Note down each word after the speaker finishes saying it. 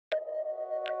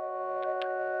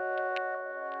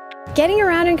Getting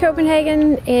around in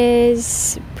Copenhagen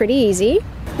is pretty easy.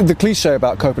 The cliche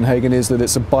about Copenhagen is that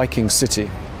it's a biking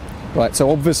city, right? So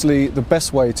obviously the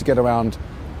best way to get around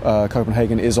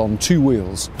Copenhagen is on two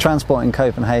wheels. Transport in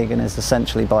Copenhagen is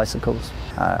essentially bicycles.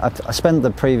 I spent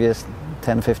the previous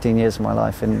 10-15 years of my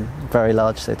life in very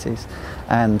large cities,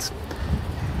 and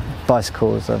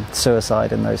bicycles are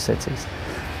suicide in those cities.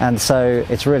 And so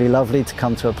it's really lovely to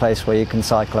come to a place where you can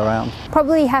cycle around.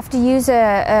 Probably have to use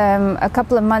a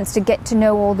couple of months to get to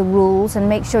know all the rules and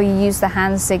make sure you use the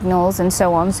hand signals and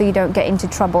so on, so you don't get into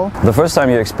trouble. The first time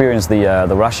you experience the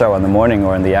rush hour in the morning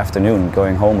or in the afternoon,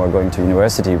 going home or going to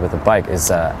university with a bike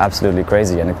is absolutely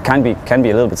crazy, and it can be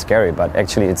a little bit scary, but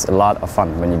actually it's a lot of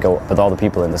fun when you go with all the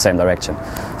people in the same direction.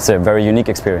 It's a very unique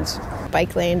experience.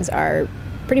 Bike lanes are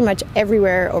pretty much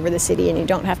everywhere over the city, and you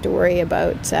don't have to worry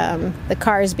about the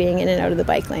cars being in and out of the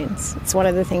bike lanes. It's one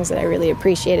of the things that I really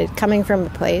appreciated coming from a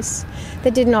place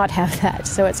that did not have that.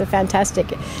 So it's a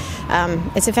fantastic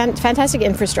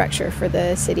infrastructure for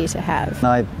the city to have.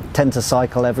 I tend to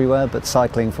cycle everywhere, but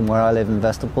cycling from where I live in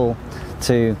Vesterbro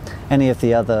to any of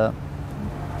the other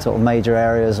sort of major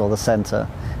areas or the centre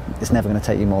is never going to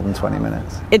take you more than 20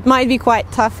 minutes. It might be quite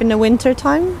tough in the winter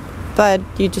time, but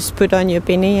you just put on your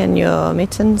beanie and your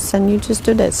mittens and you just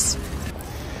do this.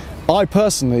 I'd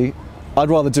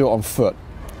rather do it on foot.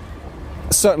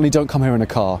 Certainly don't come here in a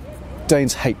car.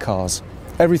 Danes hate cars.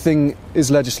 Everything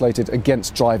is legislated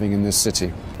against driving in this city.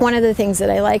 One of the things that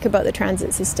I like about the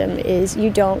transit system is you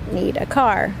don't need a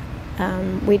car.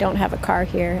 We don't have a car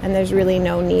here, and there's really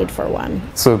no need for one.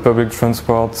 So the public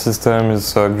transport system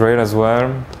is great as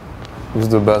well,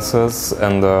 with the buses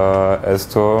and the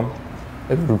S-Tour.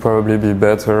 It will probably be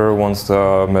better once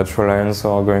the metro lines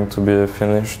are going to be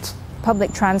finished.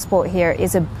 Public transport here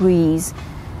is a breeze.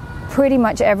 Pretty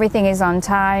much everything is on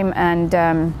time, and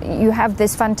you have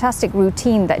this fantastic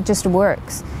routine that just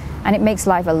works, and it makes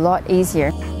life a lot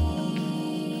easier.